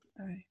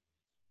All right.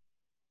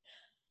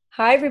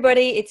 Hi,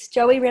 everybody. It's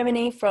Joey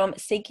Remini from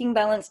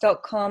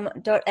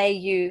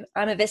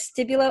seekingbalance.com.au. I'm a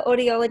vestibular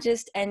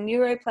audiologist and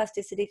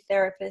neuroplasticity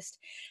therapist,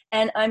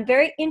 and I'm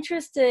very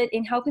interested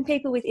in helping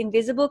people with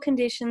invisible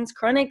conditions,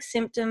 chronic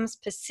symptoms,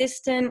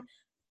 persistent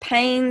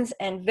pains,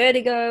 and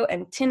vertigo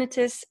and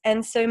tinnitus.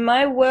 And so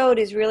my world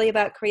is really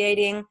about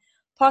creating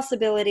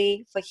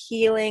possibility for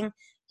healing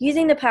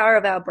using the power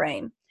of our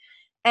brain.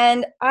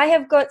 And I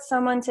have got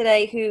someone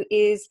today who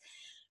is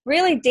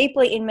really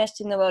deeply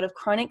enmeshed in the world of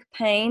chronic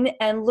pain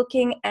and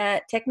looking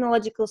at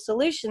technological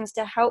solutions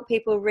to help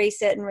people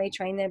reset and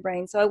retrain their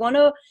brain. So I want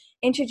to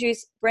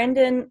introduce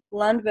Brendan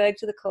Lundberg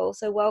to the call.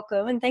 So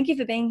welcome, and thank you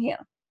for being here.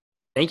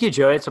 Thank you,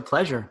 Joey. It's a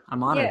pleasure.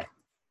 I'm honored.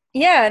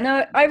 Yeah,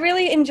 no, I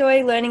really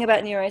enjoy learning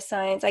about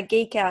neuroscience. I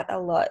geek out a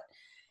lot.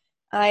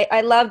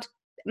 I loved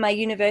my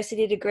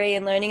university degree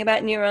and learning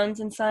about neurons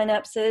and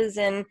synapses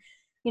and,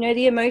 you know,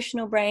 the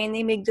emotional brain,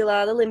 the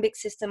amygdala, the limbic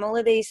system, all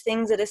of these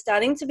things that are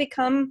starting to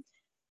become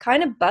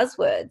kind of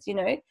buzzwords, you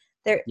know.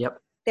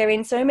 They're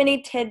in so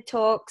many TED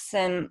Talks,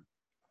 and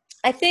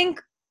I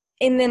think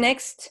in the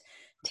next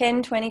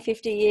 10, 20,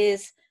 50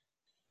 years,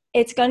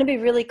 it's going to be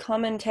really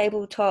common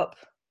tabletop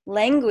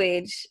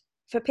language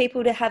for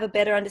people to have a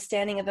better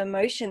understanding of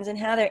emotions and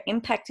how they're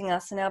impacting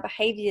us and our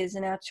behaviors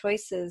and our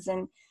choices.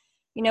 And,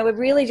 you know, we're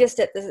really just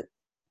at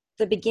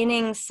the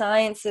beginning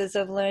sciences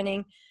of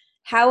learning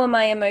how are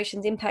my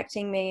emotions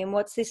impacting me and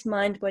what's this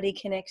mind-body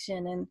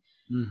connection. And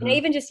you know,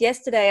 even just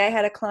yesterday, I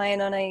had a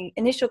client on an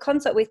initial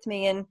consult with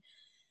me, and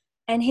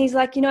he's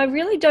like, you know, I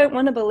really don't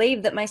want to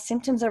believe that my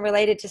symptoms are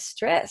related to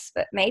stress,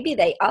 but maybe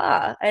they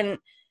are. And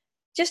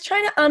just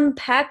trying to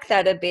unpack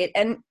that a bit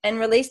and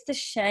release the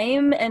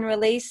shame and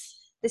release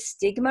the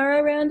stigma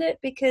around it,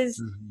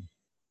 because,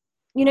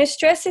 you know,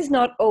 stress is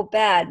not all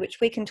bad,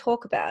 which we can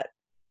talk about.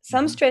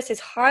 Some stress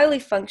is highly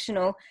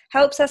functional,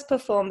 helps us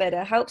perform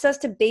better, helps us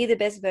to be the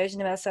best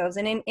version of ourselves.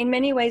 And in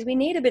many ways, we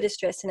need a bit of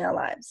stress in our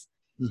lives.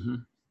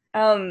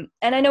 And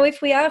I know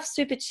if we are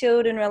super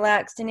chilled and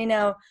relaxed and in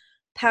our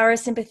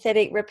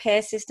parasympathetic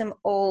repair system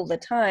all the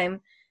time,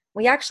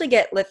 we actually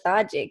get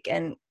lethargic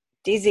and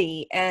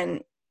dizzy, and,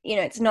 you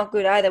know, it's not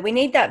good either. We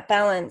need that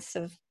balance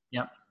of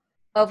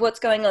what's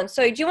going on.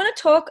 So do you want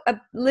to talk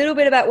a little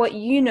bit about what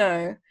you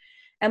know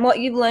and what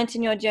you've learned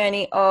in your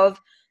journey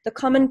of the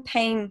common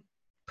pain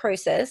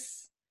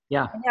process?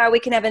 And how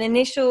we can have an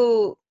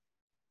initial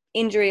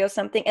injury or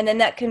something, and then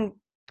that can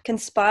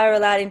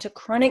spiral out into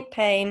chronic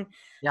pain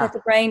that the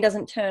brain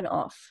doesn't turn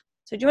off.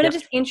 So do you want to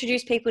just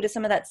introduce people to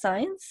some of that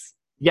science?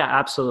 Yeah,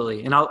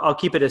 absolutely. And I'll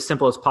keep it as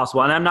simple as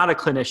possible. And I'm not a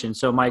clinician.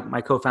 So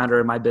my co-founder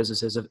in my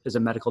business is a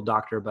medical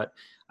doctor, but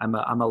I'm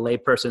a lay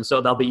person.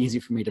 So that'll be easy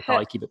for me to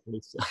probably keep it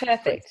pretty simple.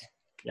 Perfect.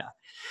 Yeah.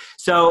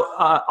 So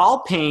all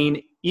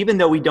pain, even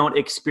though we don't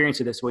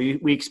experience it this way,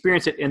 we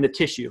experience it in the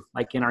tissue,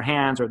 like in our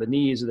hands or the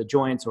knees or the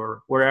joints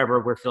or wherever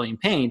we're feeling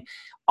pain.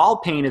 All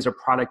pain is a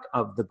product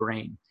of the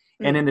brain.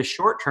 And in the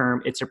short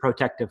term, it's a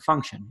protective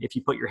function. If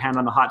you put your hand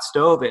on the hot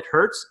stove, it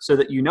hurts so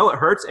that you know it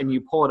hurts and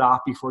you pull it off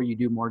before you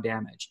do more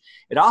damage.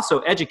 It also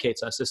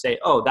educates us to say,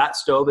 oh, that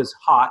stove is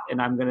hot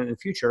and I'm going to in the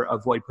future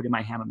avoid putting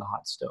my hand on the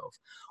hot stove.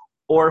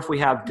 Or if we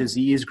have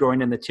disease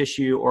growing in the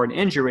tissue or an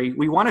injury,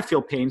 we want to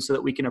feel pain so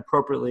that we can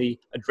appropriately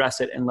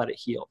address it and let it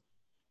heal.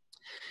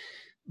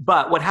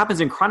 But what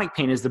happens in chronic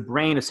pain is the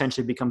brain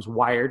essentially becomes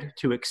wired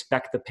to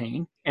expect the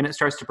pain, and it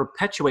starts to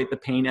perpetuate the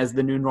pain as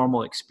the new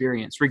normal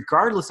experience,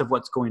 regardless of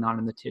what's going on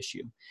in the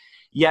tissue.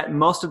 Yet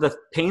most of the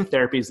pain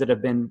therapies that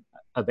have been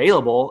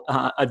available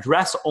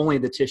address only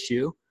the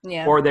tissue,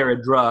 or they're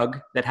a drug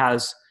that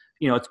has,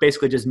 you know, it's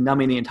basically just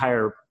numbing the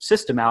entire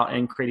system out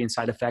and creating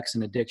side effects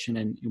and addiction.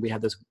 And we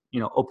have this,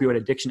 you know, opioid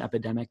addiction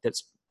epidemic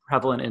that's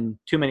prevalent in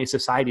too many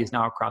societies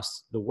now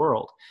across the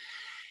world.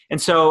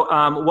 And so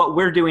what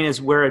we're doing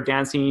is we're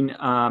advancing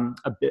a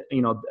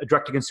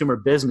direct-to-consumer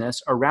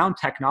business around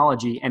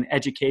technology and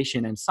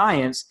education and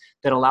science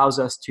that allows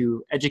us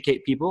to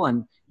educate people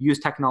and use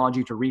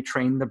technology to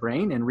retrain the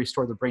brain and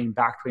restore the brain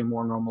back to a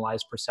more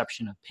normalized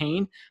perception of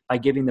pain by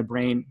giving the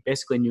brain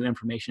basically new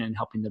information and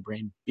helping the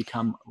brain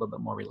become a little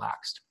bit more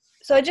relaxed.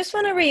 So I just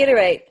want to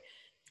reiterate,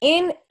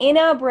 in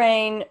our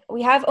brain,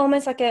 we have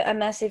almost like a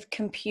massive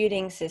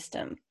computing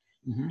system.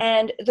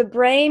 And the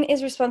brain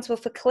is responsible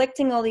for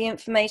collecting all the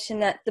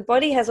information that the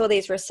body has, all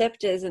these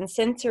receptors and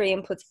sensory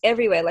inputs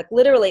everywhere. Like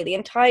literally the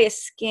entire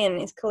skin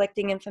is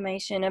collecting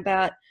information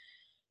about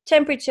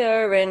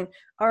temperature and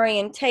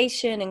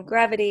orientation and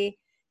gravity.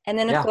 And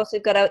then of course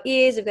we've got our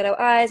ears, we've got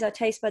our eyes, our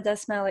taste buds, our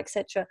smell,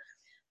 etc.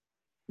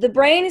 The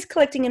brain is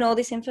collecting in all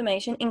this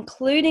information,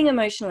 including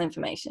emotional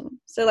information.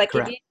 So like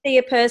if you see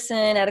a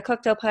person at a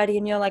cocktail party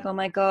and you're like, oh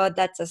my God,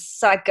 that's a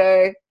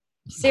psycho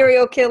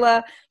serial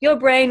killer, your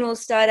brain will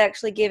start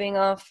actually giving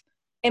off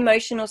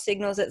emotional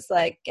signals. It's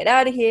like, get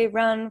out of here,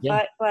 run,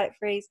 fight, flight,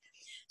 freeze.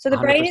 So the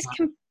 100%. Brain is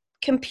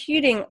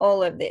computing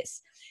all of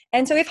this.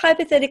 And so if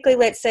hypothetically,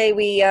 let's say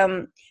we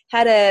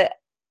had a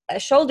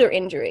shoulder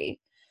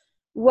injury,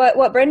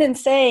 what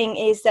Brendan's saying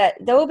is that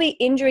there will be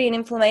injury and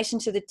inflammation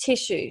to the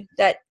tissue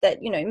that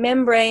you know,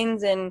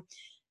 membranes and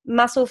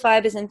muscle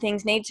fibers and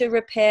things need to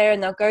repair,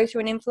 and they'll go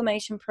through an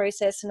inflammation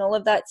process, and all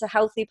of that's a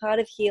healthy part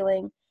of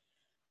healing.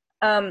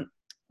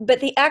 But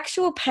the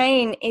actual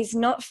pain is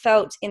not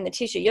felt in the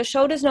tissue. Your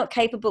shoulder's not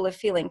capable of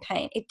feeling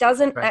pain. It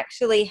doesn't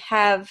actually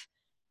have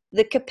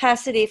the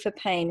capacity for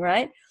pain,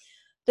 right?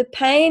 The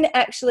pain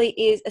actually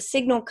is a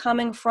signal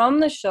coming from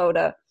the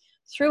shoulder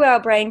through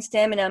our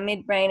brainstem and our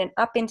midbrain and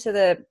up into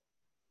the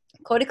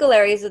cortical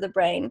areas of the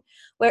brain,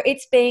 where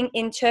it's being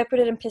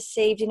interpreted and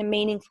perceived in a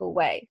meaningful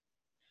way.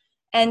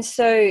 And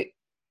so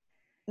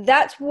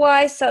that's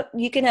why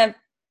you can have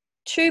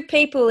two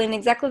people in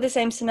exactly the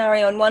same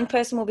scenario, and one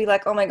person will be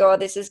like, oh my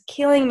God, this is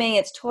killing me,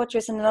 it's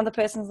torturous, and another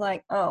person's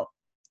like, oh,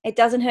 it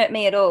doesn't hurt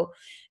me at all,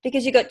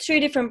 because you've got two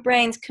different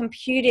brains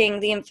computing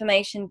the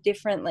information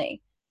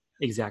differently.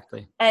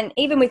 Exactly. And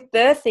even with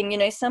birthing, you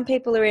know, some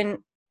people are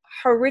in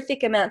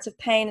horrific amounts of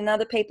pain and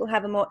other people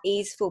have a more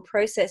easeful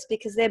process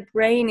because their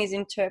brain is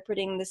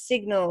interpreting the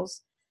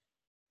signals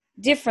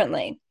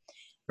differently.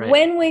 Right.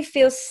 When we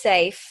feel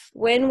safe,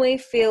 when we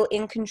feel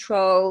in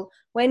control,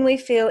 when we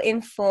feel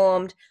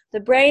informed, the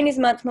brain is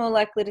much more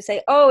likely to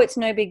say, oh, it's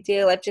no big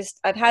deal.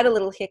 I've had a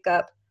little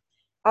hiccup.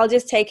 I'll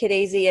just take it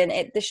easy,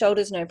 and the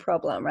shoulder's no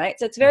problem, right?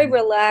 So it's very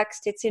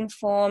relaxed, it's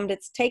informed,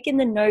 it's taken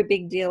the no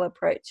big deal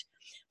approach.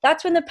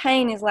 That's when the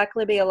pain is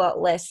likely to be a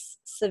lot less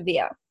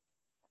severe.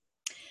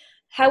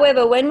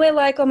 However, when we're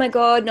like, oh my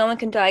God, no one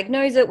can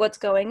diagnose it, what's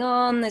going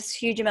on? There's a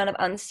huge amount of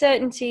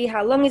uncertainty.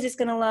 How long is this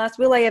going to last?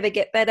 Will I ever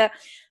get better?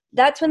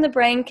 That's when the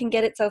brain can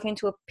get itself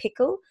into a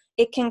pickle.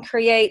 It can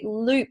create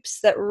loops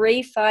that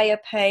refire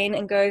pain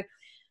and go,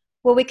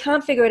 well, we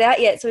can't figure it out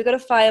yet, so we've got to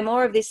fire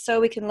more of this so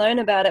we can learn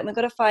about it. And we've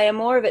got to fire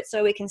more of it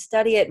so we can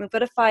study it. And we've got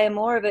to fire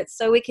more of it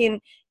so we can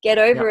get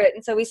over it.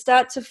 And so we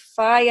start to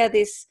fire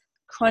this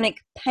chronic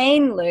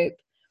pain loop,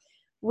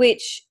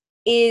 which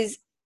is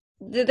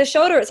the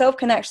shoulder itself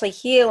can actually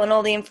heal and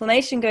all the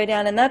inflammation go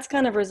down, and that's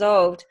kind of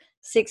resolved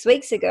 6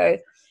 weeks ago.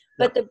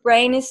 But the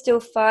brain is still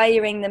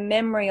firing the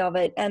memory of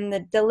it and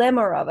the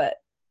dilemma of it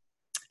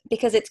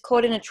because it's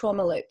caught in a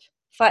trauma loop.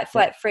 Fight,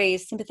 flight,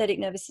 freeze, sympathetic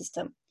nervous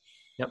system.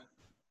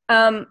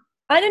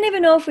 I don't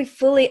even know if we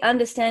fully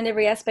understand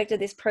every aspect of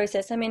this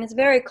process. I mean, it's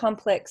very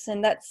complex,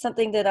 and that's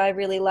something that I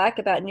really like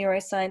about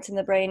neuroscience in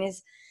the brain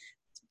is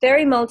it's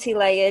very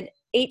multi-layered.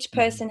 Each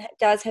person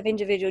does have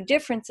individual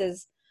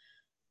differences.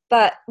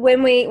 But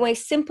when we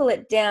simple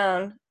it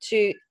down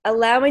to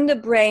allowing the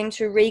brain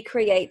to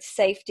recreate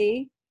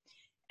safety,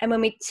 and when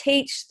we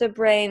teach the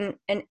brain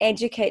and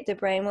educate the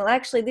brain, well,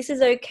 actually, this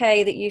is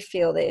okay that you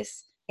feel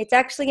this. It's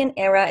actually an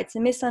error. It's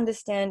a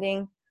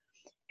misunderstanding.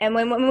 And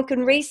when we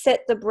can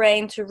reset the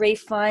brain to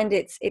re-find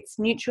its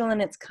neutral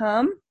and its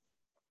calm,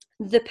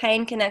 the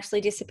pain can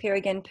actually disappear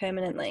again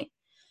permanently.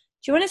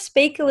 Do you want to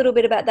speak a little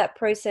bit about that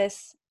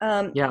process?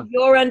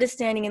 Your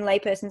understanding in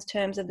layperson's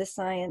terms of the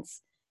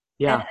science.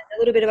 And a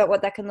little bit about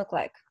what that can look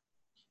like.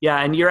 Yeah,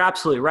 and you're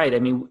absolutely right. I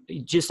mean,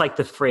 just like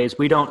the phrase,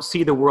 we don't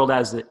see the world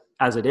as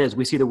it is.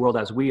 We see the world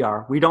as we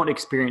are. We don't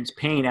experience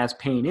pain as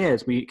pain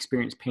is. We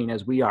experience pain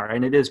as we are.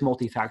 And it is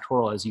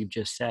multifactorial, as you've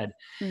just said.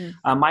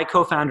 My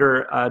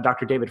co-founder,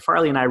 Dr. David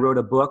Farley, and I wrote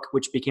a book,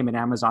 which became an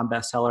Amazon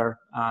bestseller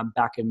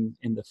back in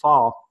the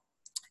fall.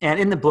 And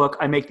in the book,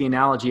 I make the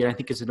analogy, and I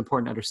think it's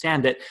important to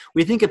understand that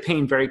we think of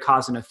pain very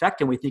cause and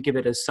effect, and we think of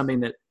it as something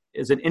that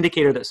is an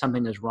indicator that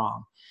something is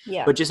wrong.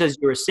 Yeah. But just as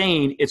you were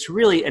saying, it's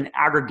really an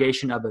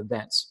aggregation of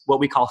events, what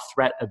we call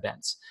threat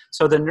events.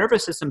 So the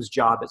nervous system's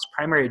job, its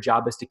primary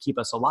job is to keep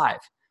us alive,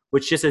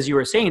 which just as you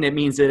were saying, it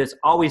means that it's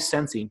always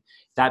sensing.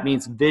 That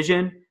means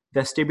vision,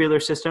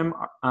 vestibular system,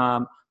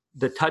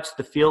 the touch,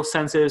 the feel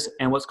senses,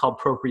 and what's called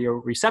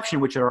proprioception,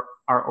 which are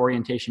our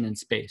orientation in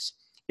space.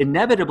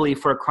 Inevitably,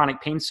 for a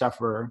chronic pain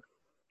sufferer,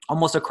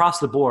 almost across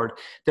the board,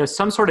 there's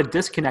some sort of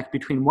disconnect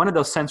between one of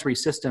those sensory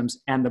systems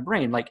and the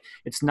brain. Like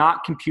it's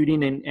not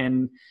computing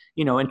and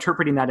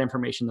interpreting that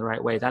information the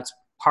right way. That's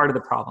part of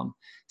the problem.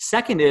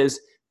 Second is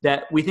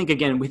that we think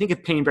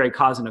of pain very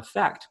cause and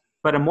effect,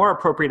 but a more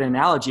appropriate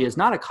analogy is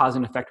not a cause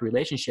and effect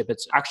relationship.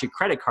 It's actually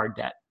credit card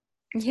debt.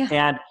 Yeah.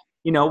 And,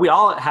 we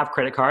all have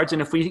credit cards.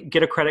 And if we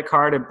get a credit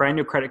card, a brand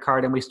new credit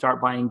card, and we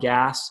start buying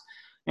gas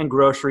and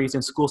groceries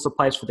and school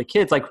supplies for the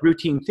kids, like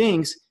routine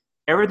things,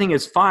 everything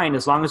is fine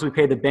as long as we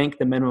pay the bank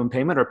the minimum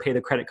payment or pay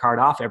the credit card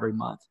off every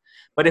month.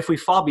 But if we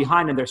fall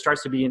behind and there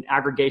starts to be an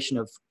aggregation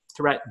of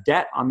threat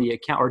debt on the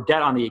account or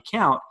debt on the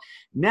account,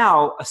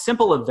 now a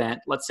simple event,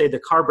 let's say the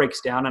car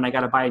breaks down and I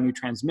got to buy a new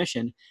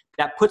transmission,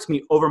 that puts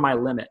me over my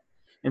limit.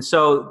 And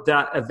so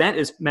that event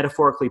is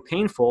metaphorically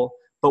painful,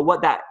 but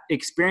what that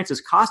experience is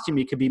costing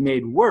me could be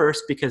made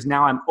worse because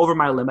now I'm over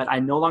my limit.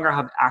 I no longer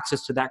have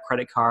access to that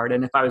credit card.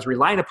 And if I was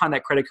relying upon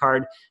that credit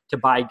card to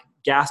buy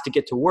gas to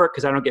get to work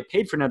because I don't get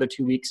paid for another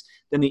 2 weeks,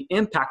 then the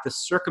impact, the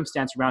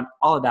circumstance around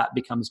all of that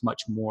becomes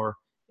much more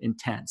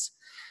intense.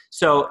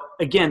 So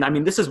again, I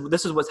mean, this is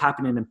what's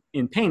happening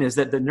in pain, is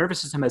that the nervous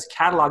system has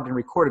cataloged and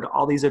recorded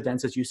all these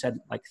events, as you said,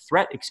 like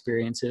threat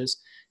experiences,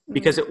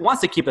 because it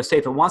wants to keep us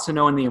safe. It wants to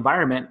know in the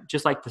environment,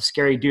 just like the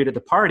scary dude at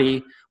the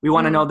party, we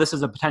want to know this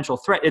is a potential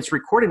threat. It's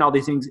recording all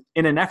these things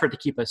in an effort to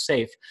keep us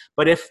safe.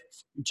 But if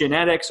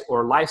genetics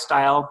or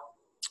lifestyle,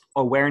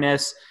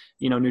 awareness,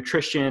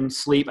 nutrition,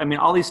 sleep, I mean,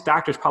 all these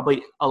factors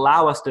probably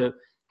allow us to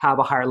have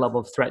a higher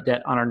level of threat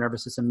debt on our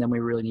nervous system than we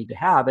really need to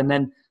have. And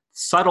then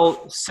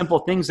subtle, simple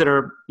things that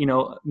are,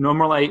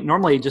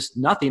 normally just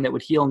nothing that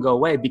would heal and go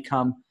away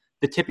become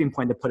the tipping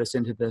point to put us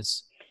into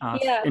this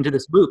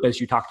loop, as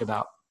you talked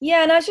about.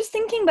 Yeah. And I was just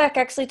thinking back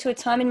actually to a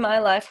time in my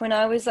life when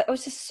I was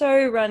just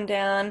so run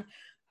down.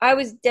 I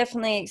was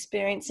definitely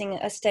experiencing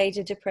a stage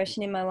of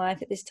depression in my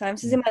life at this time.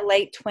 This is in my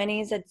late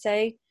 20s, I'd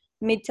say,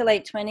 mid to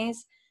late 20s.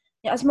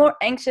 I was more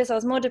anxious. I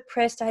was more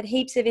depressed. I had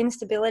heaps of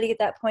instability at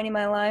that point in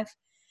my life.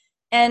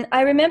 And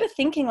I remember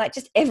thinking like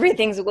just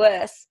everything's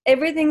worse.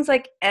 Everything's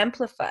like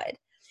amplified.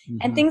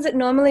 And things that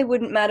normally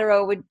wouldn't matter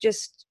or would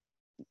just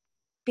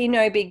be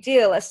no big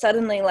deal are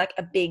suddenly like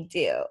a big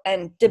deal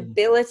and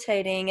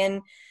debilitating.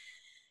 And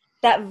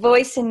that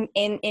voice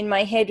in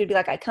my head would be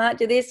like, I can't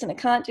do this and I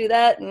can't do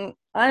that. And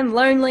I'm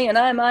lonely and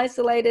I'm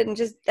isolated, and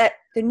just that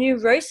the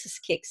neurosis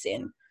kicks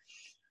in.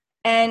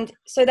 And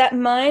so that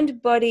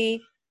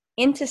mind-body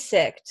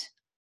intersect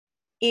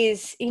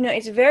is,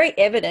 it's very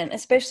evident,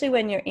 especially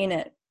when you're in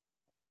it.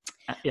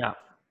 Yeah.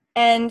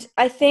 And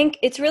I think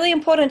it's really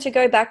important to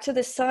go back to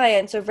the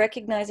science of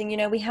recognizing,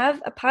 we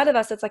have a part of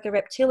us that's like a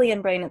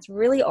reptilian brain. It's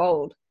really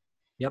old.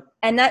 Yep.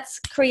 And that's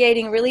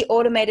creating really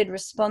automated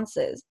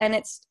responses. And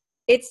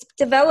it's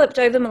developed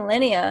over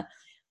millennia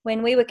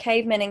when we were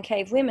cavemen and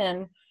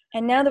cavewomen.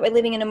 And now that we're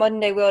living in a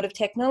modern day world of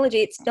technology,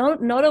 it's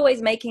not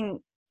always making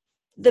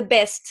the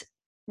best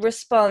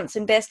response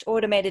and best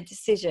automated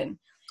decision.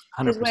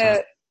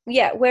 100%.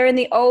 Where in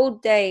the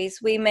old days,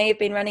 we may have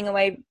been running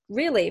away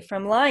really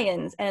from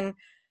lions and,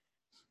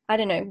 I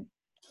don't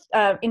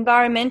know,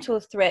 environmental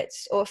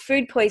threats or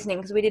food poisoning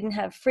because we didn't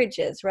have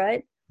fridges,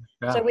 right?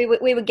 Yeah. So we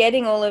were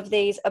getting all of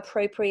these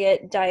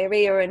appropriate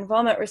diarrhea and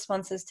vomit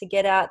responses to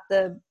get out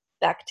the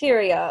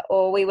bacteria,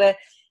 or we were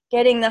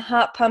getting the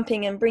heart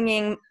pumping and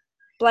bringing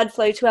blood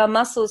flow to our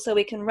muscles so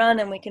we can run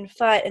and we can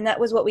fight, and that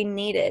was what we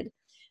needed.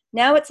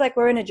 Now it's like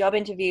we're in a job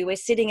interview, we're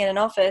sitting in an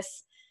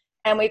office,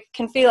 and we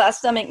can feel our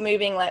stomach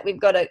moving like we've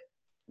got to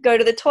go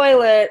to the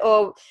toilet,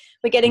 or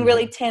we're getting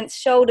really tense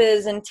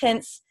shoulders and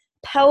tense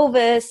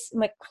pelvis,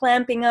 and we're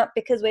clamping up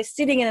because we're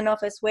sitting in an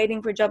office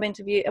waiting for a job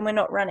interview and we're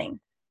not running.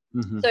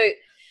 So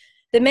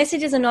the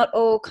messages are not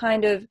all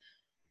kind of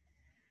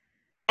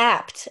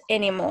apt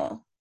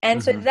anymore.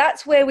 And so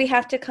that's where we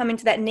have to come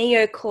into that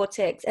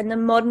neocortex and the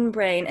modern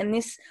brain. And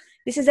this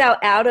is our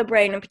outer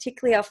brain, and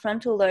particularly our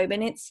frontal lobe.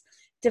 And it's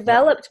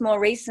developed more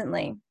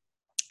recently.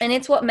 And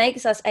it's what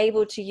makes us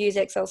able to use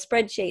Excel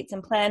spreadsheets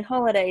and plan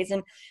holidays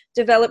and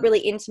develop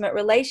really intimate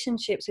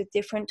relationships with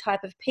different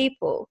type of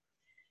people.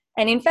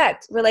 And in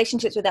fact,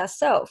 relationships with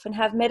ourselves, and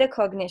have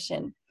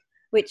metacognition,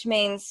 which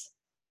means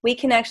we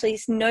can actually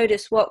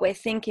notice what we're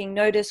thinking,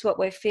 notice what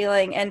we're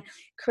feeling, and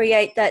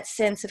create that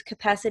sense of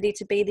capacity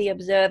to be the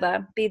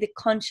observer, be the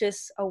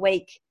conscious,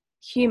 awake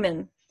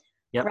human,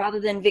 rather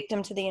than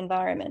victim to the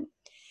environment.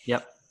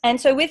 Yep. And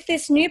so with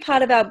this new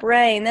part of our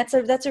brain, that's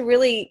a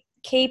really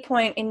key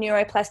point in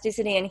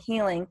neuroplasticity and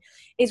healing,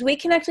 is we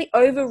can actually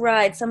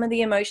override some of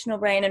the emotional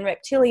brain and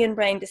reptilian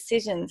brain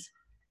decisions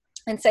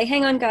and say,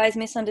 hang on guys,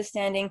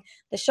 misunderstanding,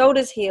 the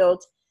shoulder's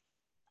healed.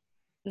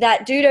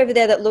 That dude over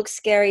there that looks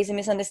scary is a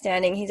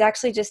misunderstanding. He's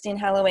actually just in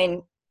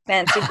Halloween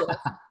fancy dress.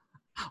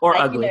 Or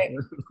ugly.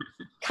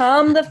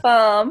 Calm the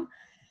farm.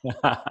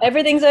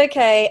 Everything's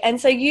okay. And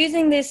so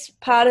using this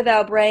part of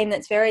our brain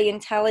that's very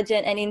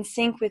intelligent and in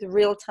sync with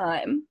real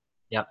time,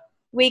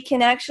 we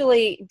can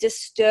actually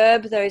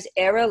disturb those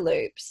error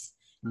loops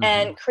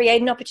and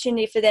create an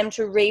opportunity for them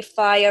to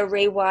refire,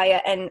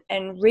 rewire,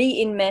 and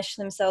re-enmesh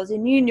themselves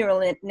in new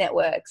neural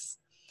networks.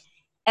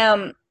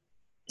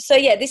 So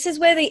this is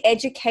where the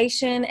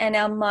education and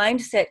our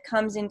mindset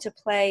comes into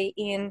play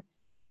in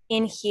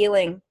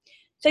healing.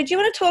 So do you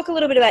want to talk a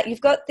little bit about, you've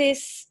got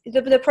this,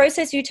 the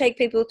process you take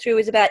people through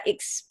is about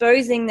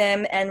exposing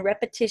them and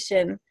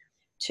repetition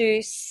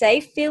to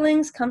safe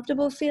feelings,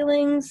 comfortable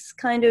feelings,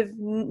 kind of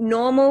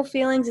normal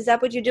feelings. Is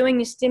that what you're doing?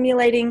 You're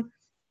stimulating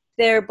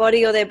their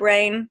body or their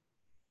brain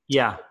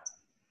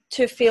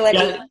to feel at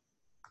ease?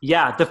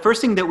 Yeah. The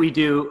first thing that we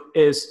do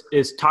is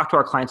talk to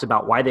our clients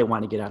about why they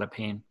want to get out of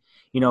pain.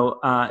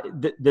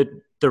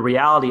 The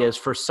reality is,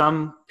 for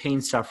some pain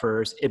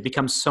sufferers, it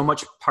becomes so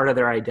much part of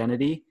their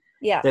identity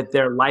that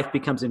their life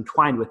becomes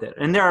entwined with it.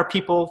 And there are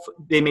people,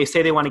 they may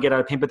say they want to get out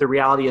of pain, but the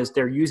reality is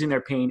they're using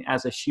their pain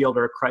as a shield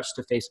or a crutch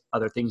to face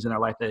other things in their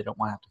life that they don't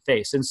want to have to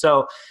face. And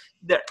so,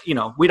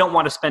 we don't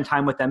want to spend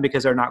time with them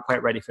because they're not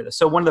quite ready for this.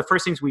 So one of the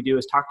first things we do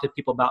is talk to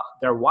people about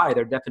their why,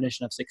 their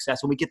definition of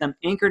success. And we get them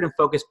anchored and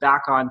focused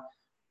back on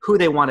who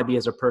they want to be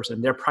as a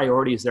person, their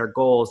priorities, their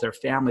goals, their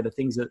family, the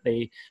things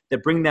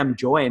that bring them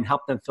joy and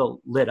help them feel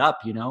lit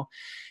up.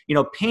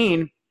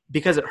 Pain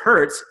because it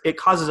hurts, it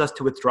causes us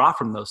to withdraw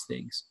from those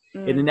things.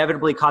 It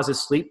inevitably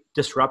causes sleep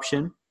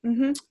disruption.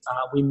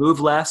 We move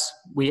less.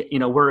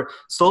 We're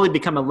slowly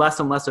becoming less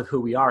and less of who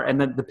we are. And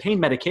then the pain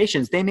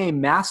medications, they may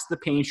mask the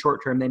pain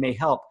short term, they may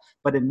help,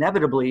 but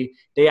inevitably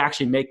they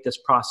actually make this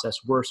process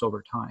worse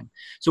over time.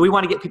 So we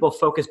want to get people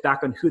focused back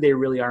on who they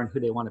really are and who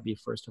they want to be,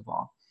 first of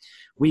all.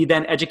 We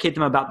then educate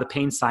them about the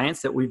pain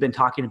science that we've been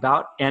talking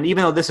about. And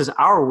even though this is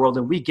our world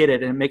and we get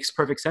it and it makes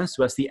perfect sense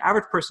to us, the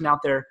average person out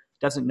there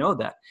doesn't know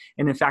that.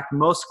 And in fact,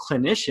 most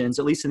clinicians,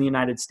 at least in the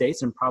United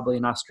States and probably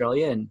in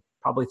Australia and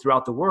probably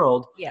throughout the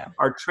world,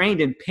 are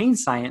trained in pain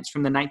science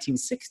from the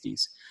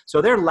 1960s.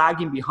 So they're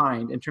lagging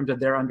behind in terms of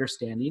their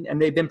understanding,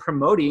 and they've been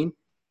promoting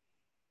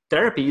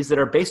therapies that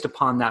are based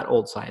upon that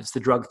old science, the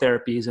drug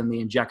therapies and the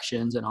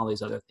injections and all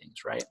these other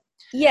things, right?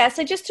 Yeah,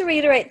 so just to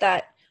reiterate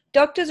that,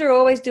 doctors are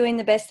always doing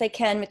the best they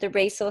can with the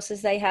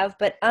resources they have,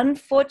 but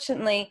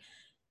unfortunately,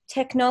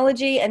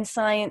 technology and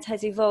science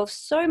has evolved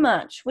so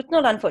much. Well, it's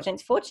not unfortunate,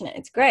 it's fortunate,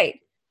 it's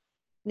great.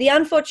 The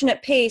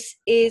unfortunate piece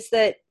is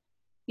that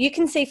you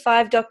can see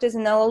 5 doctors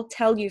and they'll all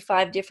tell you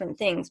 5 different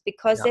things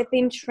because they've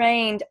been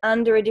trained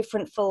under a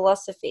different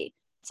philosophy.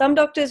 Some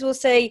doctors will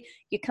say,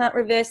 you can't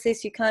reverse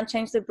this, you can't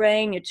change the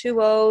brain, you're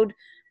too old,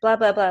 blah,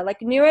 blah, blah. Like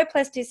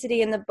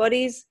neuroplasticity and the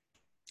body's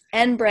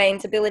and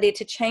brain's ability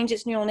to change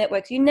its neural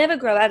networks, you never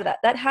grow out of that.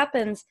 That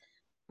happens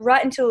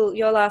right until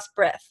your last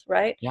breath,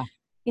 right? Yeah.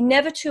 You're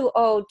never too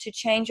old to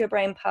change your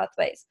brain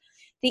pathways.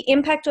 The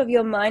impact of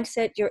your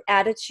mindset, your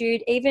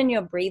attitude, even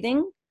your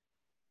breathing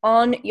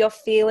on your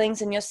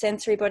feelings and your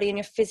sensory body and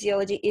your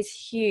physiology is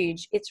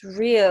huge. It's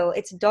real.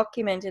 It's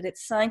documented.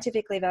 It's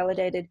scientifically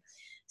validated.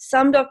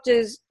 Some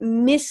doctors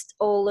missed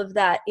all of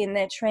that in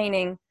their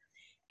training.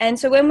 And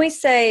so when we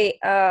say,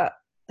 I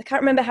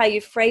can't remember how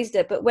you phrased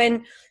it, but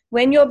when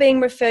you're being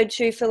referred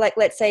to for, like,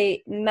 let's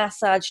say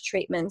massage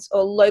treatments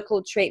or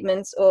local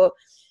treatments, or,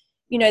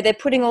 they're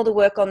putting all the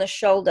work on the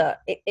shoulder,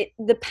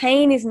 the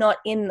pain is not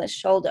in the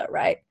shoulder,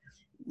 right?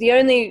 The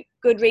only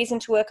good reason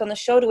to work on the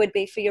shoulder would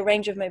be for your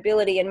range of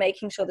mobility and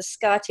making sure the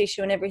scar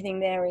tissue and everything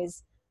there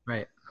is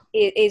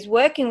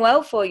working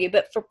well for you.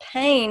 But for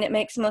pain, it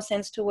makes more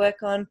sense to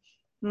work on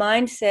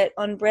mindset,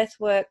 on breath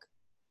work,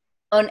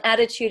 on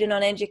attitude, and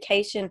on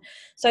education,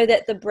 so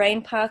that the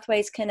brain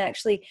pathways can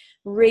actually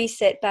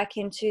reset back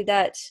into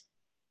that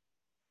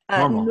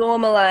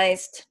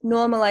normalized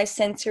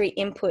sensory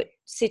input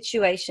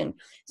situation.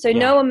 So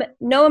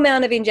no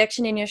amount of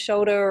injection in your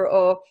shoulder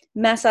or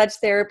massage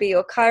therapy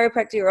or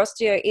chiropractic or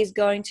osteo is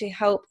going to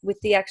help with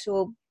the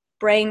actual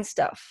brain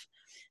stuff.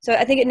 So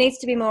I think it needs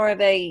to be more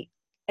of a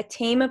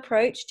team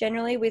approach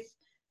generally with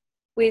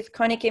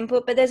chronic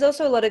input, but there's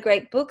also a lot of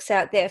great books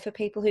out there for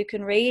people who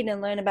can read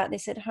and learn about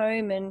this at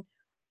home and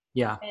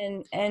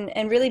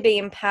really be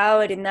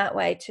empowered in that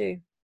way too.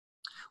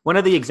 One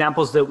of the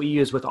examples that we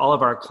use with all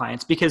of our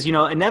clients, because,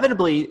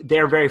 inevitably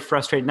they're very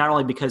frustrated, not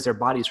only because their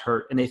bodies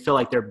hurt and they feel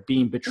like they're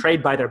being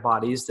betrayed by their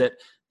bodies, that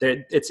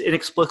it's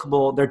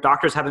inexplicable. Their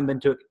doctors haven't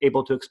been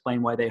able to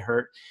explain why they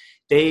hurt.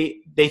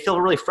 They feel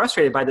really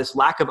frustrated by this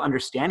lack of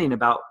understanding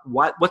about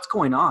what's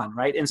going on,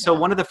 right? And so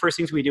one of the first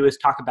things we do is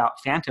talk about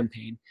phantom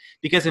pain,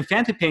 because in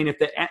phantom pain,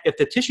 if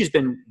the tissue's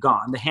been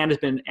gone, the hand has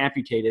been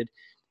amputated,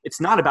 it's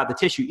not about the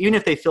tissue. Even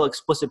if they feel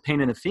explicit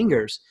pain in the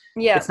fingers,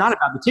 it's not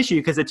about the tissue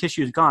because the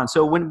tissue is gone.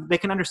 So when they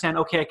can understand,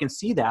 okay, I can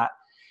see that,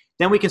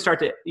 then we can start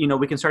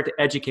to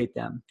educate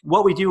them.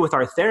 What we do with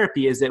our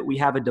therapy is that we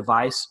have a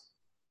device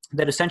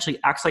that essentially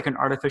acts like an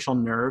artificial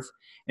nerve,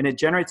 and it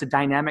generates a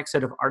dynamic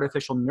set of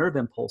artificial nerve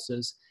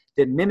impulses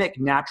that mimic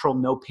natural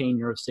no pain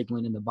nerve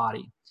signaling in the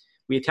body.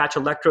 We attach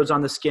electrodes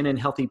on the skin and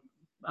healthy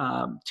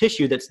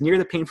tissue that's near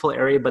the painful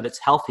area, but it's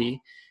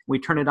healthy. We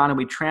turn it on and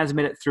we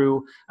transmit it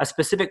through a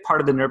specific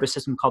part of the nervous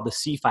system called the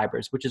C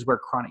fibers, which is where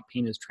chronic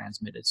pain is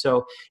transmitted.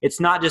 So it's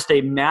not just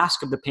a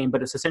mask of the pain,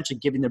 but it's essentially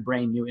giving the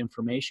brain new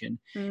information.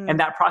 And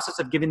that process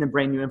of giving the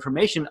brain new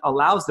information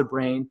allows the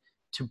brain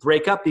to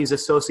break up these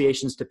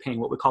associations to pain,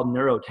 what we call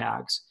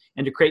neurotags,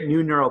 and to create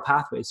new neural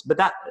pathways. But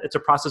it's a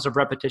process of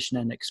repetition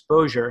and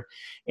exposure.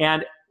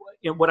 And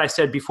what I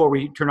said before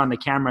we turned on the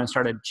camera and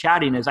started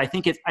chatting is I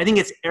think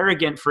it's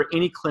arrogant for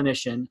any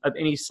clinician of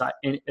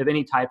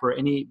any type or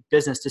any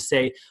business to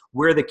say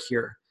we're the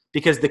cure,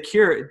 because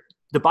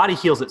the body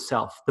heals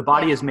itself. The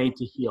body is made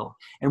to heal.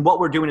 And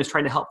what we're doing is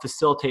trying to help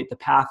facilitate the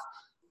path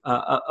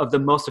of the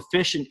most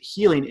efficient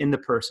healing in the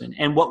person.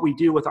 And what we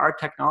do with our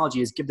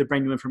technology is give the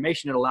brain new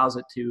information. It allows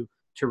it to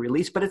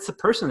release, but it's the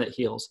person that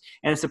heals.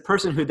 And it's the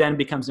person who then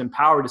becomes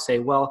empowered to say,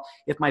 well,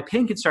 if my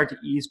pain can start to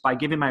ease by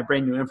giving my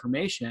brain new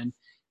information,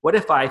 what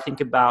if I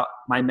think about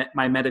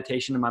my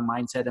meditation and my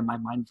mindset and my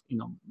mind,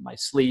 my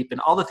sleep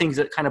and all the things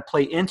that kind of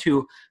play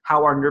into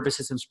how our nervous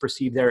systems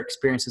perceive their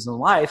experiences in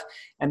life.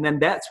 And then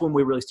that's when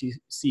we really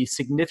see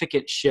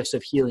significant shifts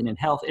of healing and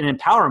health and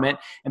empowerment,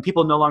 and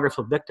people no longer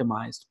feel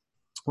victimized.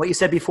 What you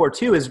said before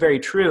too is very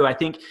true. I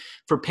think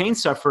for pain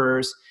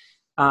sufferers,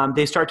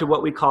 they start to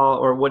what we call,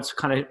 or what's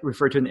kind of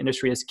referred to in the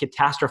industry as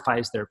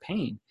catastrophize their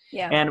pain.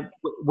 Yeah. And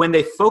when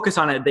they focus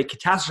on it, they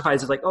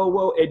catastrophize it like, oh,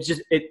 whoa,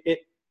 it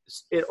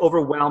it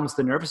overwhelms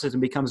the nervous system,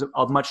 becomes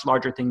a much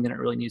larger thing than it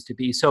really needs to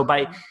be. So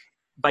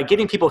by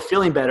getting people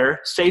feeling better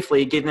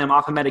safely, getting them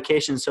off of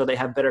medication so they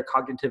have better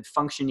cognitive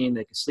functioning,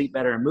 they can sleep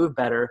better and move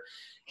better,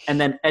 and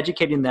then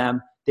educating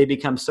them, they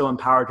become so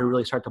empowered to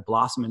really start to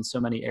blossom in so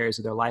many areas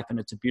of their life. And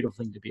it's a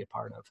beautiful thing to be a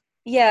part of.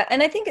 Yeah.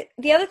 And I think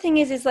the other thing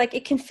is like,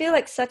 it can feel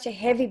like such a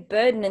heavy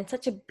burden and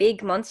such a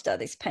big monster,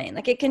 this pain.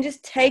 Like it can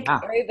just take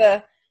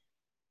over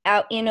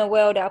our inner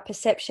world, our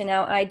perception,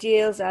 our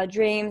ideals, our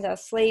dreams, our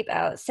sleep,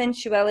 our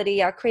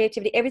sensuality, our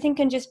creativity. Everything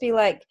can just be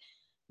like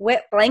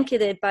wet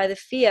blanketed by the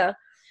fear.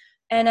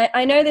 And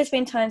I know there's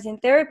been times in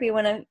therapy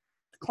when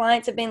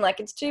clients have been like,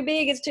 it's too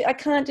big, I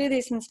can't do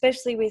this. And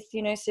especially with,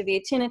 severe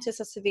tinnitus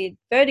or severe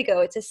vertigo,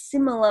 it's a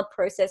similar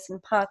process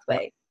and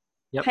pathway.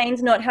 Yep.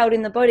 Pain's not held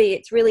in the body.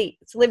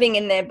 It's living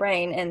in their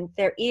brain and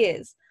their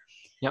ears.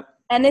 Yep.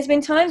 And there's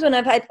been times when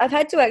I've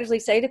had to actually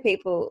say to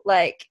people,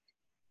 like,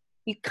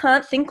 you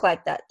can't think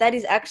like that. That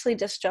is actually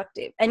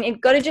destructive. And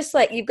you've got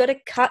to you've got to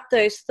cut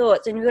those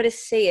thoughts and you've got to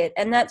see it.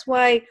 And that's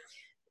why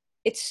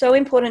it's so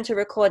important to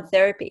record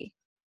therapy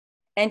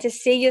and to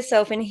see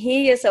yourself and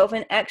hear yourself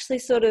and actually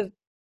sort of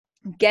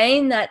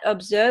gain that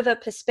observer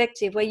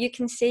perspective where you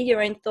can see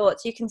your own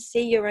thoughts, you can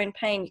see your own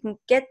pain, you can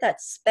get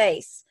that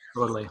space.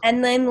 Totally.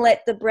 And then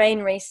let the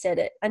brain reset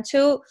it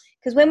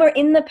because when we're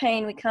in the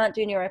pain, we can't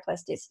do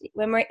neuroplasticity.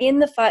 When we're in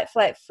the fight,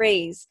 flight,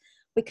 freeze,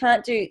 we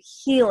can't do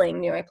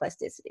healing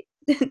neuroplasticity.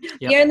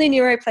 The only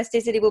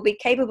neuroplasticity we'll be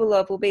capable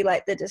of will be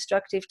like the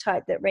destructive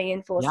type that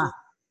reinforces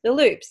the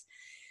loops.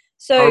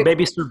 So, or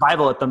maybe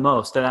survival at the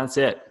most, and that's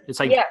it. It's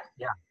like,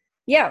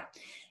 yeah.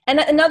 And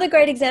another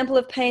great example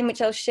of pain,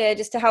 which I'll share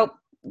just to help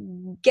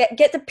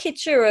get the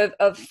picture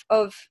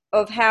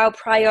of how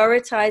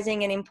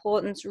prioritizing and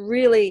importance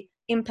really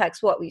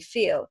impacts what we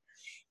feel,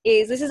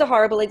 this is a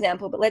horrible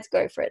example, but let's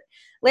go for it.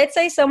 Let's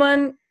say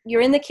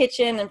you're in the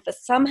kitchen and for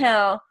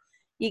somehow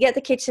you get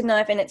the kitchen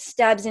knife and it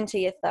stabs into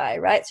your thigh,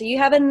 right? So you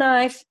have a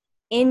knife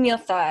in your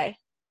thigh.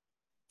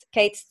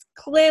 Okay, it's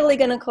clearly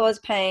going to cause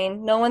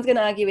pain. No one's going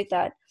to argue with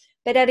that.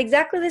 But at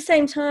exactly the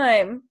same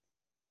time,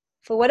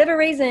 for whatever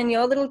reason,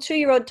 your little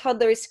 2-year-old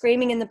toddler is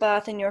screaming in the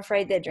bath and you're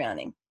afraid they're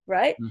drowning,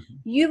 right? Mm-hmm.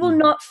 You will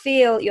not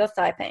feel your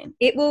thigh pain.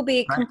 It will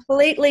be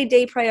completely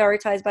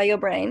deprioritized by your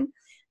brain.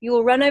 You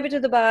will run over to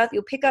the bath,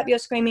 you'll pick up your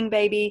screaming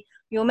baby,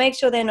 you'll make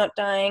sure they're not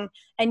dying,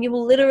 and you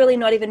will literally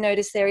not even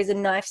notice there is a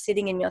knife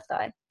sitting in your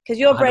thigh. Because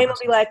your 100%. Brain will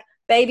be like,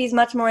 baby's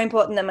much more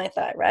important than my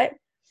thigh, right?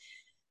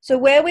 So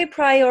where we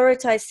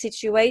prioritize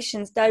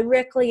situations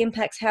directly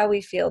impacts how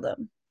we feel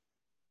them.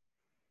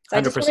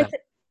 So 100%.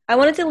 I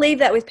wanted to leave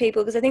that with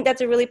people because I think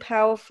that's a really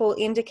powerful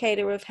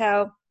indicator of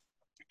how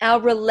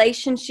our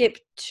relationship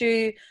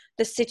to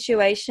the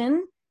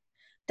situation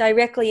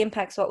directly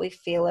impacts what we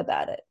feel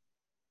about it.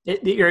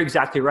 You're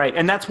exactly right.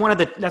 And that's one of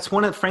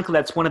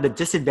the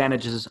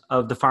disadvantages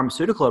of the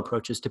pharmaceutical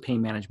approaches to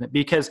pain management.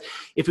 Because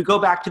if we go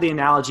back to the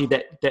analogy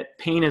that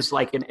pain is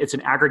like it's an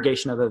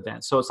aggregation of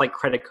events. So it's like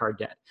credit card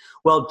debt.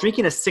 Well,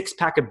 drinking a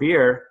 6-pack of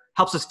beer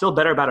helps us feel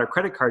better about our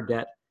credit card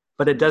debt,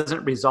 but it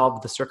doesn't resolve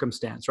the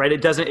circumstance, right?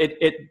 It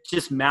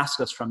just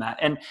masks us from that.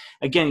 And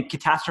again,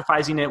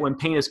 catastrophizing it when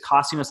pain is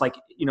costing us, like,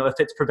 if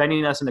it's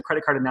preventing us in the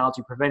credit card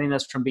analogy, preventing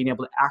us from being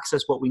able to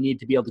access what we need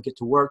to be able to get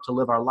to work, to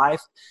live our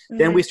life,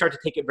 then we start to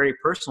take it very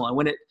personal. And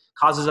when it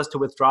causes us to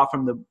withdraw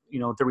from the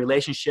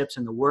relationships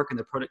and the work and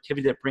the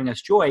productivity that bring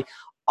us joy,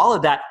 all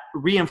of that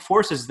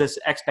reinforces this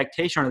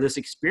expectation or this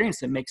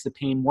experience that makes the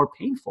pain more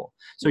painful.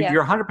 So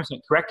you're 100%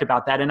 correct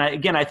about that. And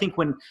I think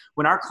when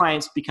our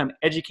clients become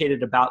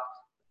educated about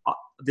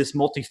this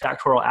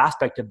multifactorial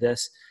aspect of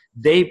this,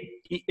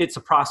 it's a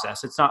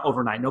process. It's not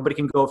overnight. Nobody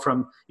can go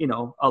from,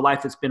 a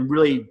life that's been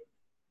really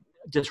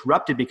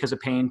disrupted because of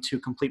pain to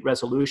complete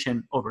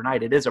resolution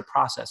overnight. It is a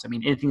process. I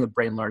mean, anything the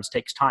brain learns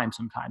takes time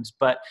sometimes,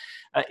 but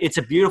it's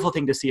a beautiful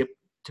thing to see,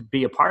 to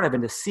be a part of,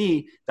 and to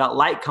see that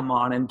light come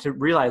on and to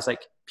realize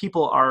like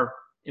people are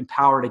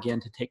empowered again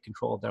to take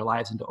control of their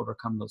lives and to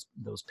overcome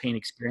those pain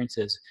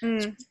experiences.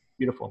 It's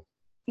beautiful.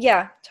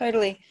 Yeah,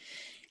 totally.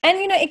 And,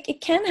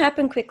 it can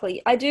happen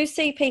quickly. I do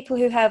see people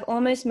who have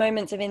almost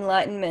moments of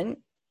enlightenment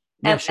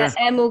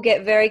and will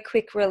get very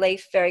quick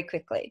relief very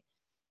quickly.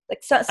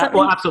 Like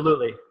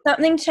absolutely.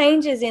 Something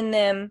changes in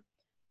them.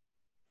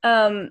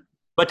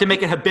 But to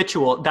make it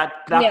habitual,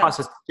 that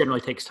process generally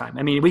takes time.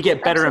 I mean, we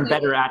get better and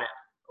better at it.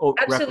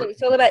 Absolutely.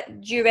 It's all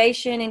about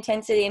duration,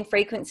 intensity, and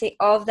frequency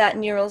of that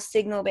neural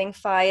signal being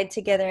fired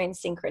together in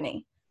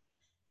synchrony.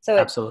 So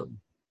absolutely.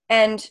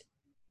 And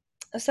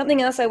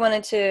something else I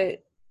wanted to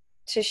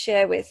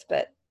share with,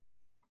 but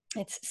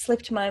it's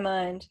slipped my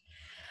mind.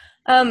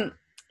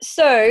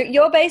 So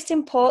you're based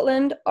in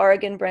Portland,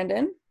 Oregon,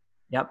 Brendan.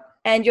 Yep.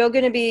 And your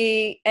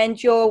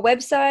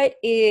website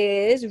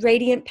is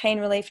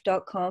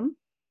radiantpainrelief.com.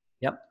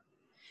 Yep.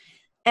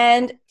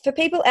 And for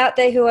people out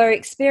there who are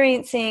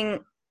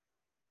experiencing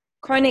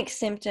chronic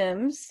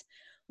symptoms,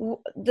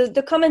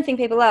 the common thing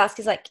people ask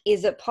is like,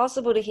 is it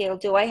possible to heal?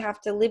 Do I have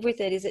to live with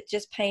it? Is it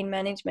just pain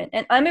management?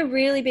 And I'm a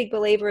really big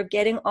believer of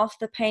getting off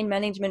the pain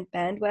management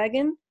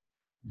bandwagon,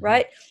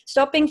 right?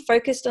 Stop being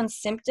focused on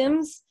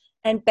symptoms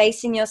and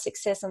basing your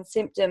success on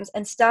symptoms,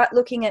 and start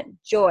looking at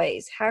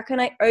joys. How can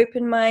I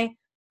open my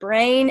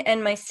brain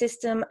and my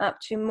system up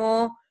to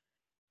more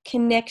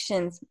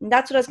connections? And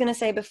that's what I was going to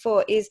say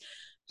before, is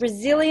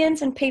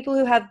resilience and people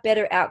who have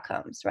better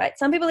outcomes, right?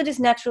 Some people are just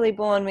naturally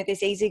born with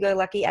this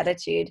easy-go-lucky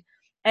attitude,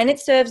 and it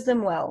serves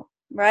them well,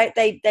 right?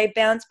 They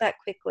bounce back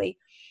quickly.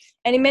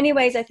 And in many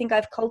ways, I think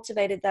I've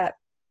cultivated that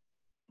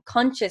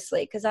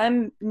consciously, because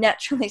I'm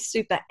naturally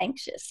super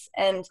anxious.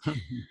 And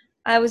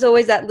I was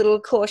always that little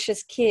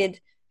cautious kid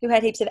who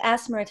had heaps of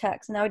asthma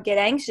attacks, and I would get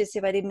anxious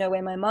if I didn't know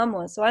where my mum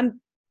was. So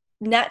I'm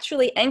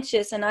naturally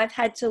anxious, and I've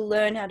had to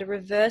learn how to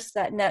reverse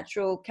that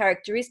natural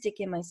characteristic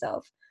in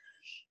myself.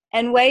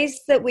 And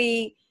ways that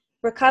we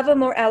recover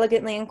more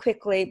elegantly and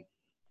quickly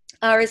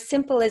are as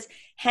simple as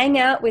hang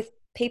out with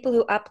people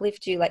who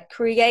uplift you, like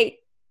create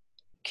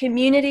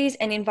communities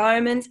and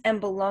environments and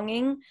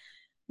belonging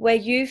where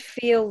you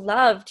feel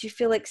loved, you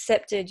feel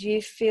accepted,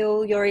 you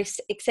feel your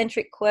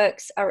eccentric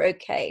quirks are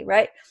okay,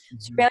 right? Mm-hmm.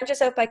 Surround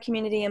yourself by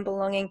community and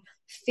belonging.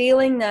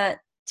 Feeling that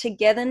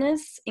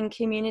togetherness in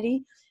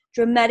community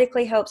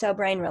dramatically helps our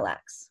brain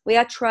relax. We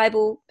are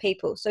tribal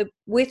people. So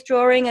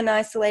withdrawing and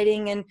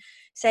isolating and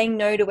saying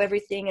no to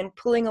everything and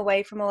pulling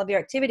away from all of your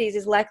activities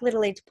is likely to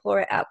lead to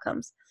poorer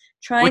outcomes.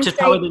 Which is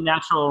probably the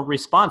natural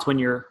response when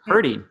you're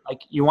hurting.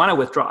 Like you want to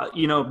withdraw,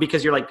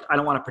 because you're like, I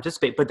don't want to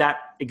participate, but that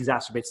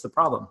exacerbates the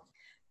problem.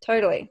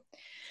 Totally.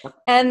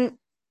 And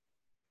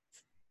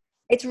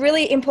it's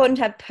really important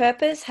to have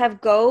purpose,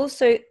 have goals.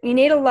 So you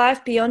need a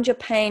life beyond your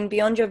pain,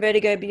 beyond your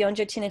vertigo, beyond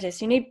your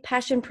tinnitus. You need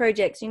passion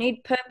projects. You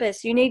need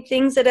purpose. You need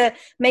things that are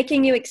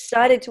making you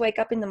excited to wake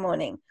up in the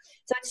morning.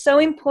 So it's so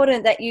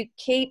important that you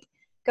keep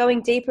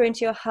going deeper into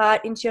your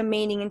heart, into your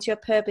meaning, into your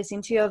purpose,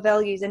 into your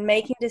values, and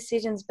making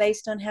decisions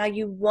based on how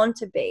you want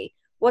to be.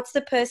 What's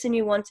the person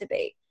you want to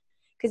be?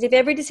 Because if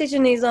every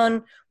decision is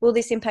on, will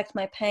this impact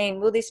my pain?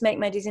 Will this make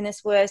my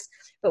dizziness worse?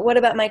 But what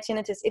about my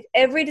tinnitus? If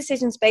every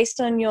decision is based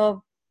on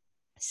your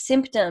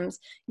symptoms,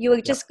 you are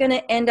just going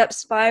to end up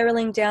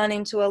spiraling down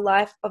into a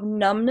life of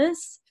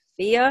numbness,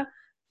 fear,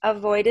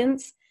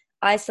 avoidance,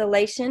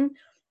 isolation,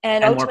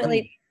 and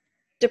ultimately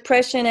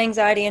depression,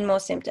 anxiety, and more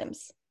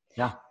symptoms.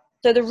 Yeah.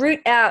 So the route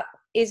out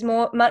is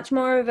much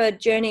more of a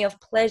journey of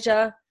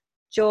pleasure,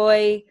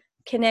 joy,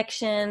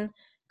 connection,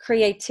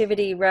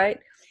 creativity, right?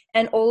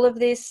 And all of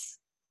this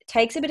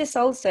takes a bit of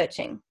soul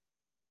searching.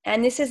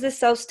 And this is the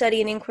self-study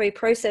and inquiry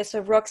process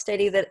of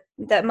Rocksteady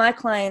that my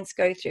clients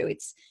go through.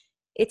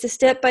 It's a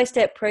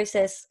step-by-step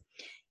process.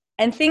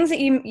 And things that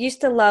you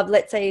used to love,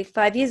 let's say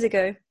 5 years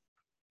ago,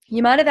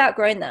 you might have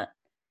outgrown that.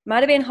 It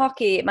might have been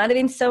hockey, it might have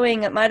been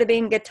sewing, it might have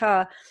been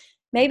guitar.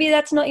 Maybe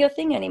that's not your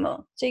thing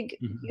anymore. So you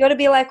got to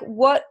be like,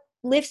 what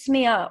lifts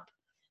me up?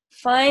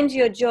 Find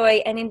your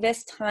joy and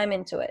invest time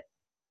into it.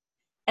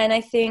 And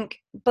I think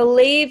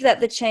believe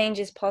that the change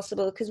is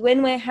possible, because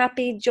when we're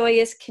happy,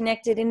 joyous,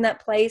 connected in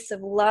that place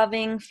of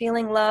loving,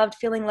 feeling loved,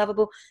 feeling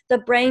lovable, the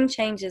brain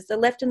changes. The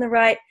left and the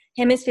right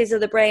hemispheres of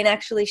the brain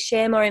actually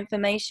share more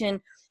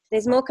information.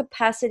 There's more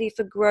capacity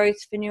for growth,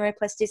 for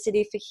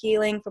neuroplasticity, for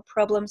healing, for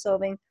problem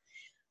solving.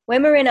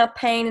 When we're in our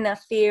pain and our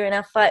fear and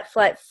our fight,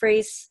 flight,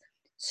 freeze,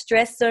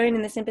 stress zone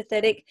in the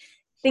sympathetic,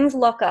 things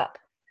lock up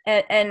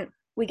and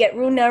we get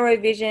real narrow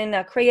vision.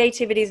 Our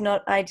creativity is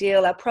not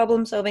ideal. Our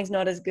problem solving is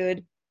not as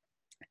good.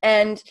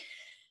 And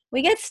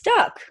we get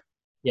stuck.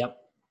 Yep.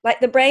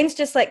 Like the brain's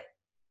just like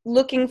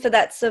looking for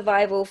that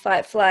survival,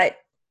 fight, flight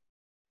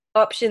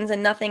options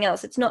and nothing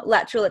else. It's not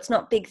lateral. It's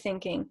not big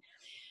thinking.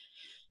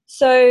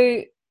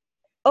 So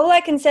all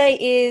I can say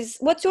is,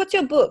 what's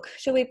your book?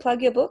 Should we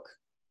plug your book?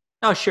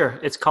 Oh, sure.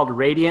 It's called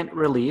Radiant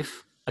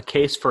Relief, A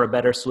Case for a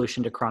Better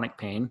Solution to Chronic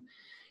Pain.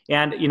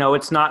 And,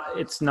 it's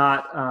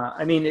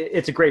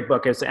a great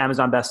book. It's an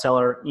Amazon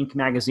bestseller. Inc.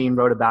 magazine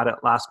wrote about it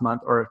last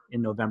month or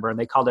in November, and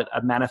they called it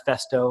a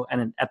manifesto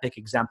and an epic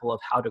example of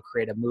how to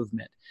create a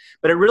movement.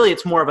 But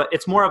it's more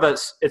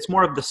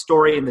of the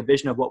story and the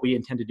vision of what we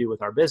intend to do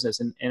with our business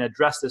and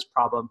address this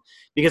problem,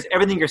 because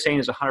everything you're saying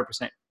is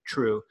 100%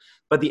 true.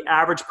 But the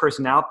average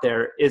person out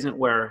there isn't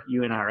where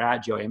you and I are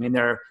at, Joey. I mean,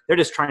 they're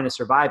just trying to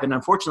survive. And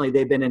unfortunately,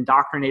 they've been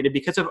indoctrinated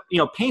because of,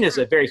 pain is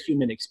a very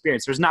human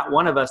experience. There's not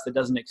one of us that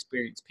doesn't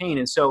experience pain.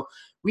 And so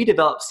we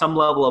develop some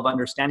level of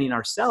understanding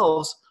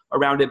ourselves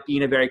around it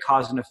being a very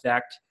cause and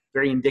effect,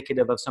 very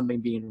indicative of something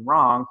being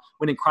wrong,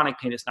 when in chronic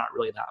pain, it's not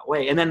really that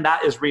way. And then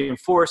that is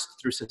reinforced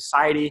through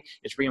society.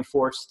 It's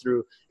reinforced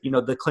through,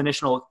 the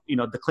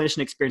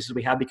clinician experiences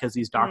we have, because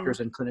these doctors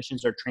and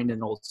clinicians are trained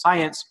in old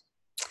science.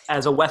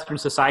 As a Western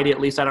society, at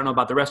least, I don't know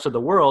about the rest of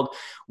the world,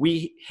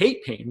 we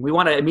hate pain. We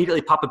want to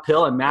immediately pop a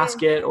pill and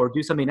mask it or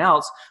do something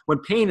else, when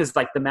pain is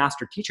like the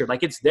master teacher.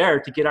 Like, it's there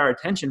to get our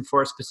attention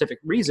for a specific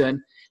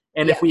reason.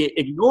 And if we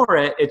ignore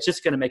it, it's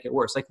just going to make it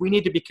worse. Like, we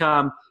need to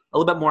become a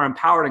little bit more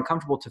empowered and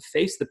comfortable to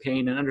face the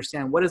pain and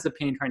understand, what is the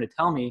pain trying to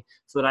tell me,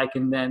 so that I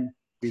can then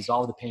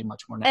resolve the pain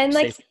much more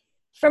safely.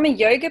 From a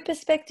yoga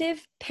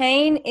perspective,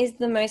 pain is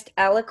the most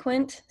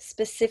eloquent,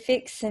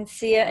 specific,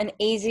 sincere, and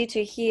easy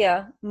to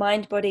hear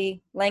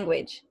mind-body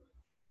language.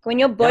 When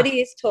your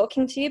body is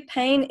talking to you,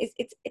 pain is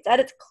it's at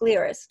its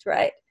clearest,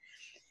 right?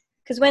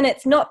 Because when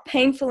it's not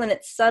painful and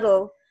it's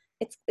subtle,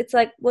 it's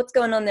like, what's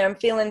going on there? I'm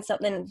feeling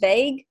something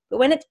vague. But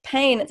when it's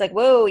pain, it's like,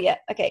 whoa, yeah,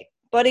 okay,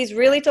 body's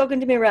really talking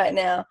to me right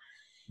now.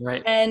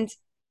 Right. And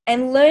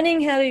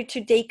learning how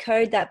to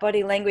decode that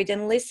body language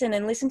and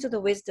listen to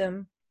the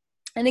wisdom.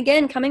 And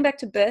again, coming back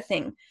to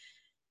birthing,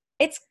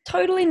 it's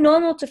totally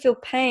normal to feel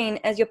pain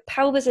as your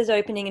pelvis is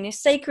opening and your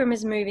sacrum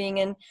is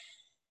moving.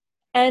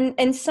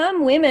 And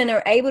some women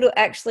are able to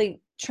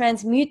actually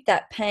transmute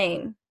that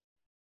pain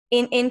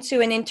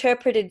into an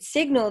interpreted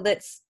signal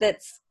that's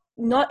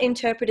not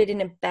interpreted in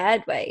a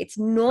bad way. It's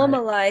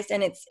normalized, right.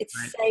 And it's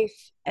right.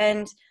 Safe.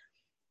 And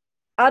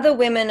other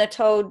women are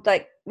told,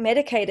 like,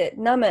 medicate it,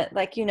 numb it,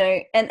 like, you know,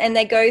 and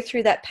they go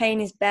through that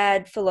pain is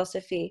bad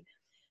philosophy,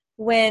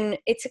 when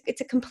it's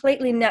a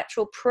completely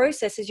natural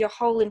process as your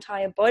whole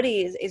entire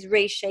body is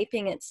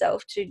reshaping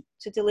itself to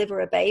deliver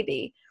a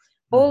baby.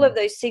 Mm-hmm. All of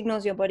those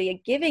signals your body are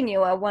giving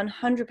you are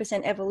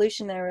 100%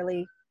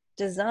 evolutionarily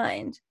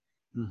designed.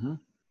 Mm-hmm.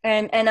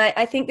 And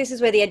I think this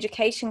is where the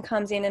education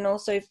comes in, and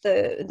also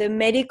the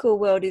medical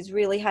world is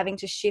really having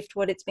to shift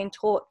what it's been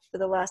taught for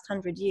the last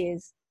 100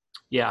 years.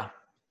 Yeah.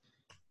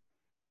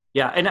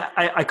 Yeah. And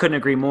I couldn't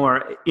agree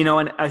more, you know,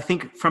 and I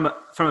think from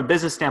a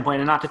business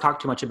standpoint, and not to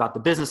talk too much about the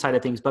business side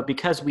of things, but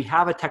because we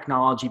have a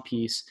technology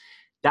piece,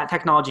 that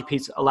technology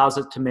piece allows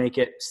us to make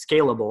it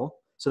scalable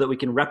so that we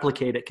can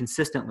replicate it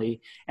consistently.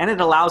 And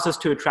it allows us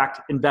to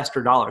attract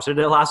investor dollars. It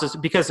allows us,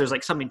 because there's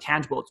like something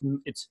tangible,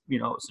 it's you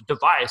know, it's a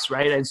device,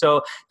 right? And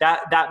so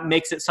that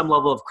makes it some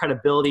level of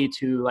credibility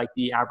to like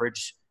the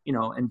average, you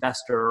know,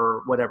 investor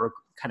or whatever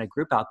kind of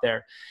group out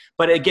there.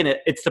 But again,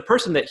 it's the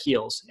person that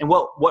heals. And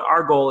what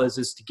our goal is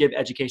to give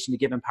education, to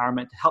give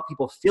empowerment, to help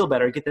people feel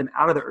better, get them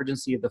out of the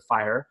urgency of the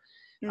fire.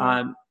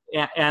 Mm.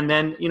 And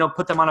then, you know,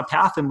 put them on a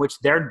path in which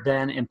they're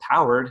then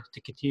empowered to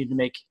continue to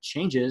make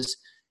changes,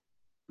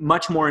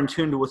 much more in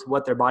tune with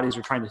what their bodies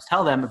are trying to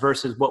tell them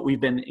versus what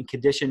we've been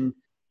conditioned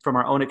from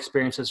our own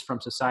experiences, from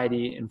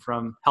society and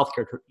from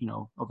healthcare, you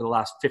know, over the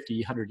last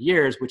 50, 100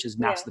 years, which is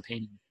mask the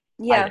pain.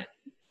 Yeah.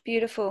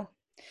 Beautiful.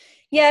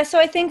 Yeah. So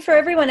I think for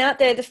everyone out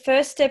there, the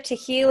first step to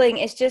healing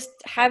is just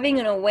having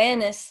an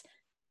awareness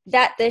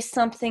that there's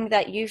something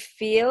that you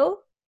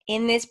feel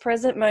in this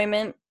present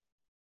moment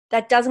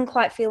that doesn't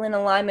quite feel in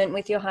alignment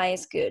with your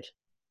highest good.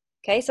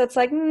 Okay. So it's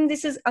like,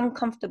 this is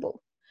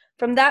uncomfortable.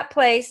 From that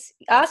place,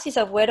 ask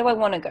yourself, where do I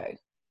want to go?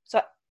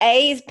 So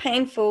A is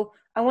painful.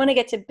 I want to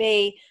get to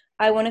B.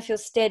 I want to feel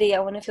steady. I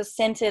want to feel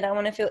centered. I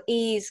want to feel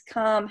ease,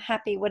 calm,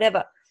 happy,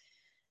 whatever.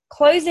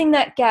 Closing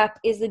that gap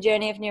is the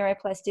journey of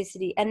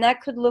neuroplasticity. And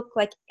that could look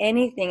like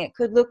anything. It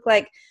could look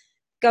like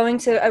going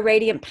to a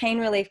Radiant Pain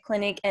Relief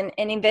clinic and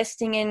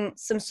investing in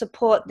some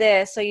support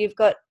there, so you've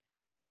got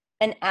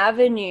an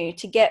avenue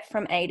to get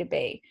from A to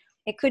B.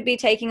 It could be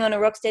taking on a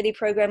Rocksteady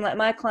program like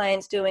my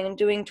clients doing, and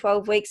doing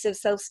 12 weeks of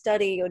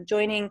self-study, or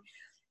joining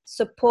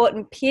support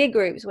and peer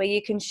groups where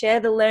you can share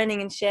the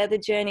learning and share the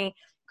journey.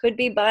 Could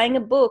be buying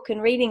a book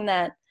and reading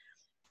that,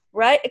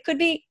 right? It could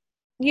be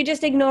you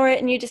just ignore it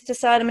and you just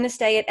decide, I'm going to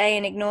stay at A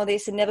and ignore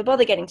this and never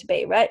bother getting to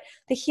B, right?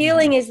 The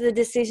healing is the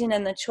decision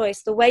and the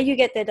choice. The way you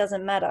get there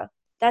doesn't matter.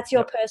 That's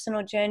your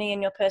personal journey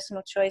and your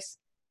personal choice.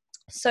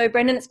 So,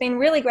 Brendan, it's been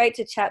really great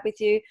to chat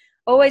with you.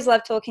 Always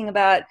love talking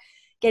about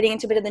getting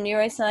into a bit of the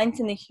neuroscience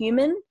and the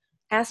human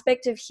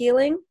aspect of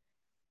healing.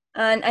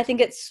 And I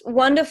think it's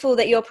wonderful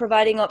that you're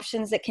providing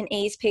options that can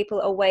ease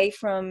people away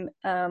from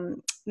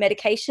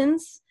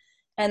medications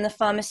and the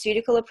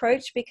pharmaceutical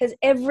approach, because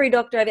every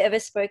doctor I've ever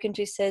spoken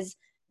to says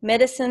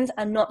medicines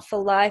are not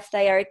for life.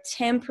 They are a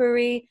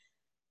temporary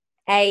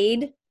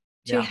aid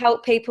to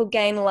help people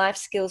gain life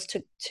skills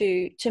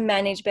to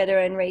manage better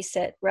and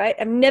reset, right?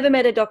 I've never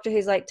met a doctor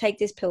who's like, take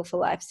this pill for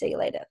life, see you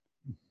later.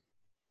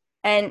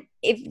 And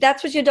if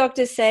that's what your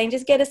doctor's saying,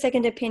 just get a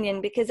second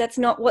opinion, because that's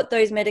not what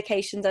those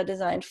medications are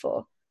designed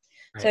for.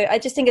 Right. So I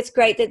just think it's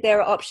great that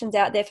there are options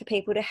out there for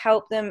people to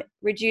help them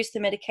reduce the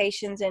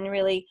medications and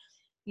really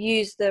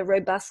use the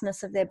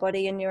robustness of their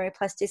body and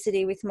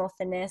neuroplasticity with more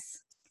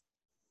finesse.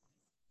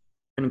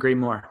 Couldn't agree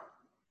more.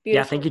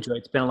 Beautiful. Yeah, thank you, Joy.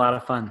 It's been a lot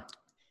of fun.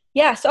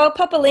 Yeah, so I'll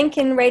pop a link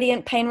in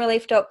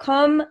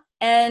radiantpainrelief.com.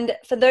 And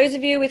for those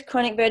of you with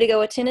chronic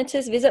vertigo or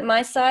tinnitus, visit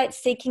my site,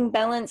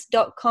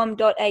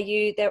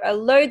 seekingbalance.com.au. There are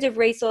loads of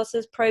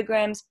resources,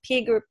 programs,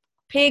 peer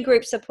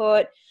group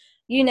support,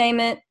 you name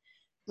it.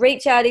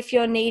 Reach out if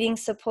you're needing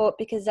support,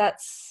 because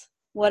that's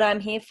what I'm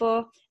here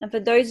for. And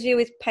for those of you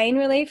with pain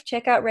relief,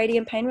 check out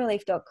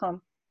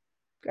radiantpainrelief.com.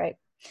 Great.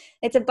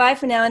 It's a bye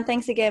for now, and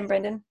thanks again,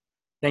 Brendan.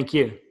 Thank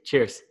you.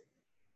 Cheers.